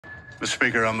Mr.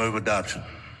 Speaker, I move adoption.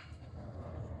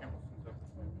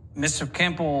 Mr.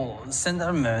 Campbell sent an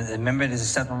amendment. The amendment is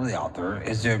acceptable to the author.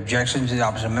 Is there objection to the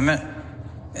opposite amendment?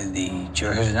 And the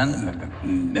chair has none. The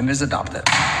amendment is adopted.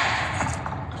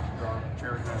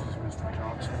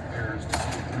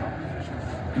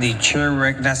 The chair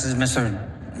recognizes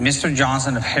Mr.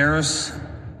 Johnson of Harris.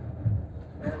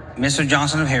 Mr.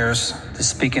 Johnson of Harris to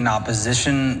speak in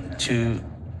opposition to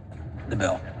the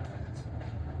bill.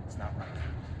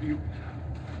 You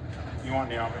want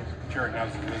Niave? Chair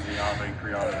recognizes Ms. Niave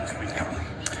Criado to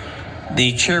speak.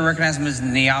 The chair recognizes Ms.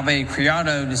 Niave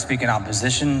Criado to speak in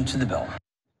opposition to the bill.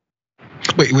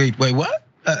 Wait, what?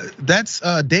 That's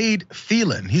Dade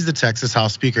Phelan. He's the Texas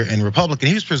House Speaker and Republican.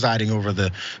 He was presiding over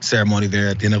the ceremony there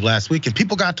at the end of last week, and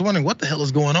people got to wondering what the hell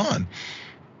is going on.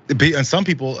 And some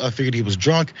people figured he was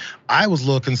drunk. I was a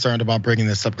little concerned about bringing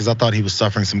this up because I thought he was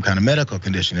suffering some kind of medical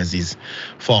condition as he's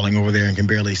falling over there and can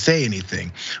barely say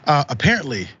anything.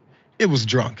 Apparently, it was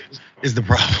drunk is the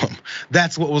problem.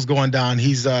 That's what was going down.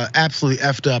 He's absolutely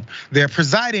effed up. They're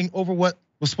presiding over what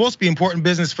was supposed to be important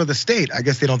business for the state. I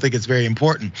guess they don't think it's very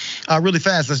important. Really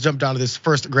fast, let's jump down to this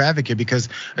first graphic here because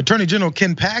Attorney General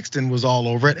Ken Paxton was all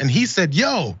over it. And he said,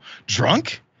 yo,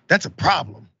 drunk? That's a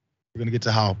problem. We're gonna get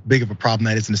to how big of a problem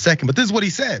that is in a second, but this is what he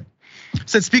said.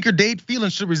 Said Speaker Dade Phelan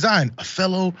should resign, a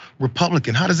fellow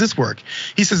Republican. How does this work?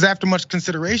 He says after much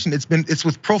consideration, it's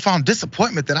with profound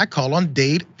disappointment that I call on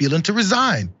Dade Phelan to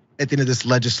resign at the end of this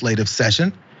legislative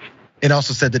session. It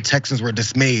also said that Texans were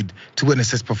dismayed to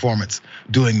witness his performance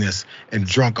doing this and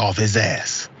drunk off his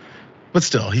ass. But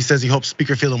still, he says he hopes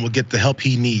Speaker Phelan will get the help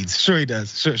he needs. Sure he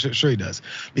does, sure he does.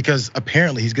 Because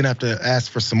apparently he's gonna have to ask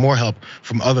for some more help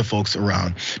from other folks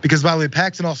around. Because by the way,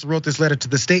 Paxton also wrote this letter to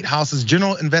the State House's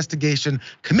General Investigation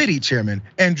Committee Chairman,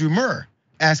 Andrew Murr,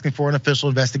 asking for an official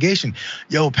investigation.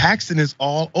 Yo, Paxton is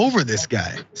all over this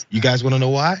guy. You guys wanna know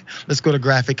why? Let's go to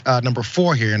graphic number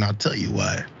 4 here and I'll tell you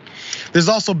why. There's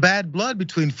also bad blood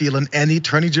between Phelan and the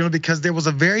Attorney General because there was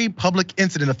a very public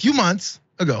incident a few months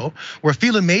ago where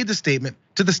Phelan made the statement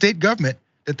to the state government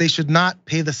that they should not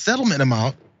pay the settlement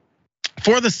amount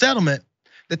for the settlement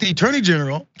that the Attorney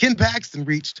General, Ken Paxton,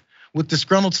 reached with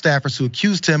disgruntled staffers who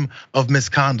accused him of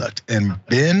misconduct. And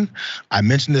Ben, I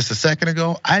mentioned this a second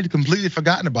ago, I had completely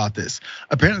forgotten about this.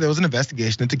 Apparently there was an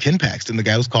investigation into Ken Paxton, the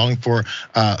guy who was calling for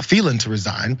Phelan to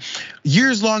resign.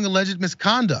 Years-long alleged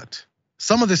misconduct.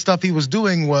 Some of the stuff he was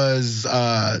doing was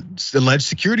alleged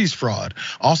securities fraud.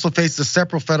 Also faced a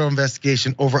separate federal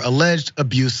investigation over alleged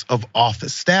abuse of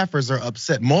office. Staffers are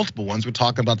upset, multiple ones. We're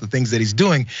talking about the things that he's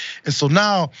doing. And so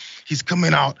now he's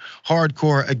coming out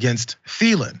hardcore against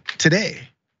Phelan today.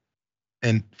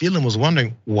 And Phelan was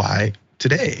wondering why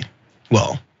today?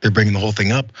 Well, they're bringing the whole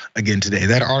thing up again today.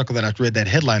 That article that I read that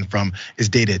headline from is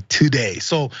dated today.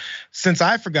 So since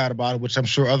I forgot about it, which I'm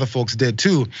sure other folks did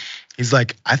too, he's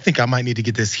like, I think I might need to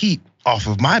get this heat off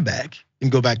of my back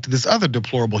and go back to this other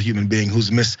deplorable human being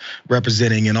who's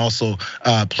misrepresenting and also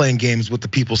playing games with the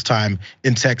people's time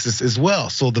in Texas as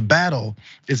well. So the battle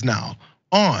is now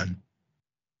on.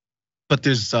 But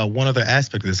there's one other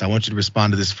aspect of this. I want you to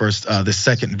respond to this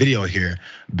second video here,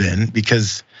 Ben,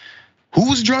 because who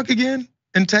was drunk again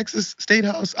in Texas State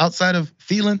House outside of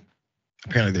Phelan?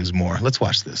 Apparently there's more. Let's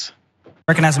watch this.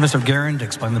 Recognize Mr. Guerin to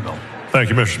explain the bill. Thank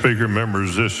you, Mr. Speaker.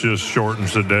 Members, this just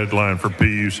shortens the deadline for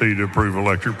PUC to approve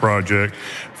electric project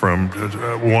from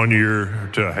 1 year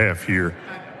to a half year.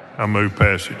 I move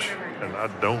passage, and I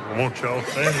don't want y'all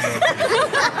standing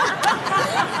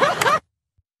up.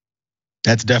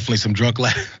 That's definitely some drunk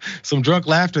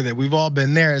laughter that we've all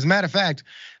been there. As a matter of fact,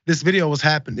 this video was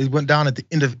happening. It went down at the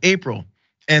end of April.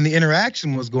 And the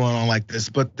interaction was going on like this.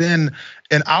 But then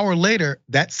an hour later,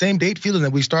 that same Dade Phelan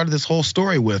that we started this whole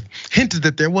story with hinted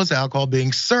that there was alcohol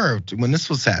being served when this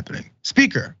was happening.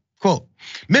 Speaker, quote,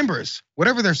 members,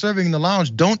 whatever they're serving in the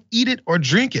lounge, don't eat it or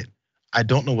drink it. I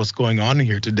don't know what's going on in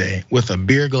here today with a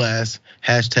beer glass,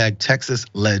 hashtag Texas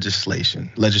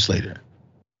legislator.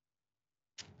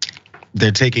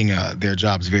 They're taking their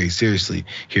jobs very seriously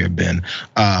here, Ben.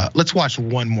 Let's watch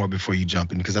one more before you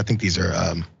jump in, because I think these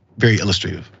are very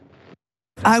illustrative.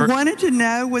 I wanted to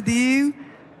know whether you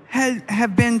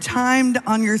have been timed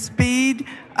on your speed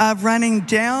of running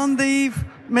down the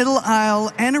middle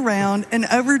aisle and around and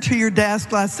over to your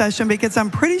desk last session, because I'm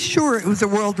pretty sure it was a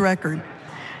world record.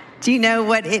 Do you know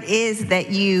what it is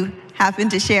that you happen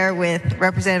to share with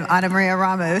Representative Ana Maria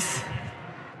Ramos?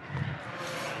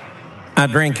 I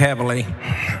drink heavily.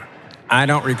 I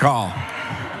don't recall.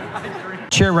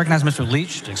 Chair recognizes Mr.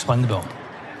 Leach to explain the bill.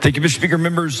 Thank you, Mr. Speaker.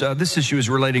 Members, this issue is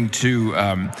relating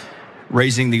to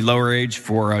raising the lower age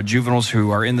for juveniles who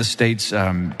are in the state's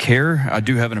care. I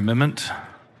do have an amendment.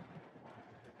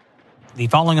 The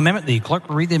following amendment, the clerk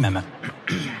will read the amendment.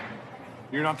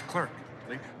 You're not the clerk.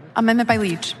 Leach. Amendment by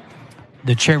Leach.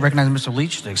 The chair recognizes Mr.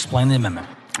 Leach to explain the amendment.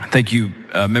 Thank you,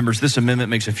 members. This amendment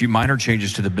makes a few minor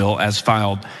changes to the bill as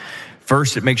filed.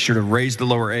 First, it makes sure to raise the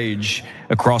lower age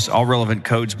across all relevant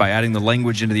codes by adding the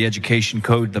language into the education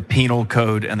code, the penal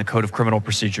code, and the code of criminal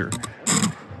procedure.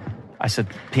 I said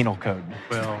penal code.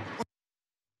 Well,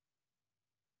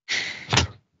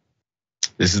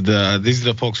 these are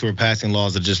the folks who are passing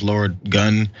laws that just lowered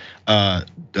gun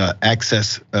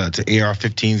access to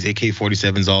AR-15s,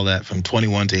 AK-47s, all that from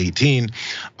 21 to 18.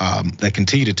 That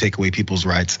continue to take away people's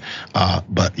rights.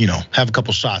 But have a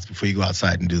couple shots before you go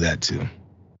outside and do that too.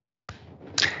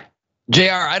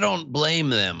 JR, I don't blame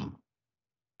them.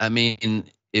 I mean,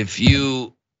 if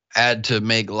you had to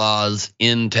make laws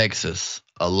in Texas,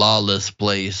 a lawless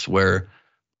place where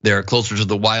they're closer to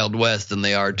the Wild West than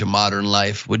they are to modern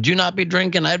life, would you not be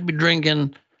drinking? I'd be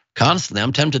drinking constantly.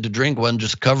 I'm tempted to drink one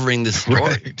just covering this story.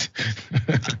 Right.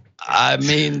 I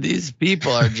mean, these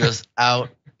people are just out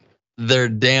their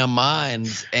damn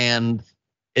minds, and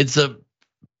it's a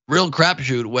real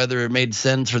crapshoot whether it made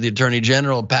sense for the Attorney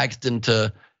General Paxton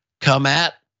to come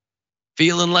at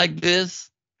feeling like this,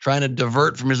 trying to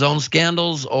divert from his own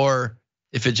scandals, or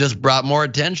if it just brought more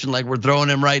attention like we're throwing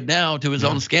him right now to his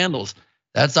own scandals.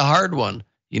 That's a hard one.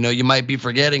 You might be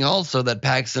forgetting also that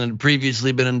Paxton had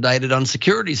previously been indicted on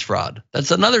securities fraud.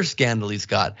 That's another scandal he's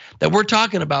got that we're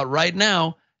talking about right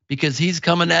now because he's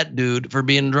coming at dude for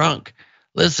being drunk.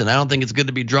 Listen, I don't think it's good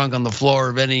to be drunk on the floor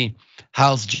of any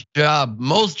House job.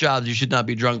 Most jobs you should not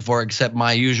be drunk for, except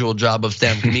my usual job of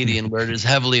stand-up comedian, where it is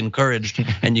heavily encouraged,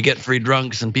 and you get free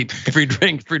drunks and people, free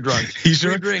drinks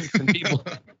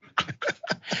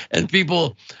and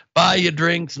people buy you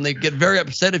drinks, and they get very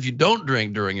upset if you don't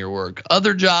drink during your work.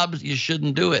 Other jobs you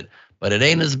shouldn't do it, but it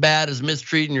ain't as bad as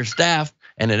mistreating your staff,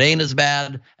 and it ain't as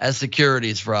bad as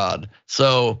securities fraud.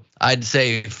 So I'd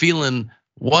say Phelan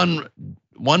one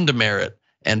demerit,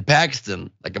 and Paxton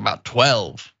like about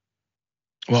 12.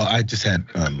 Well, I just had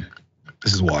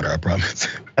this is water, I promise.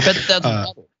 I bet that's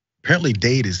water. Apparently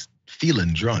Dade is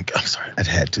feeling drunk. I'm sorry,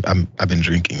 I've been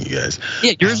drinking, you guys.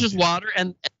 Yeah, yours is water,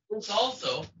 and this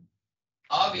also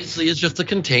obviously is just a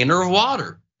container of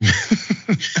water.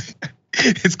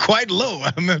 It's quite low,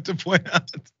 I'm gonna have to point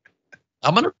out.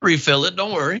 I'm gonna refill it,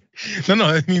 don't worry.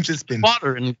 No, it means it's been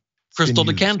water in crystal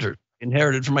decanter,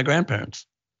 inherited from my grandparents.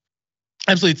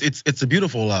 Absolutely, it's a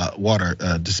beautiful water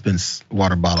dispense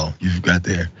water bottle you've got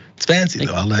there. It's fancy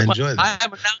though. I enjoy that. I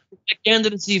am announcing my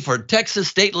candidacy for Texas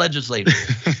State Legislature.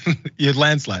 Your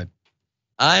landslide.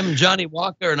 I'm Johnny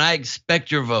Walker, and I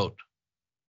expect your vote.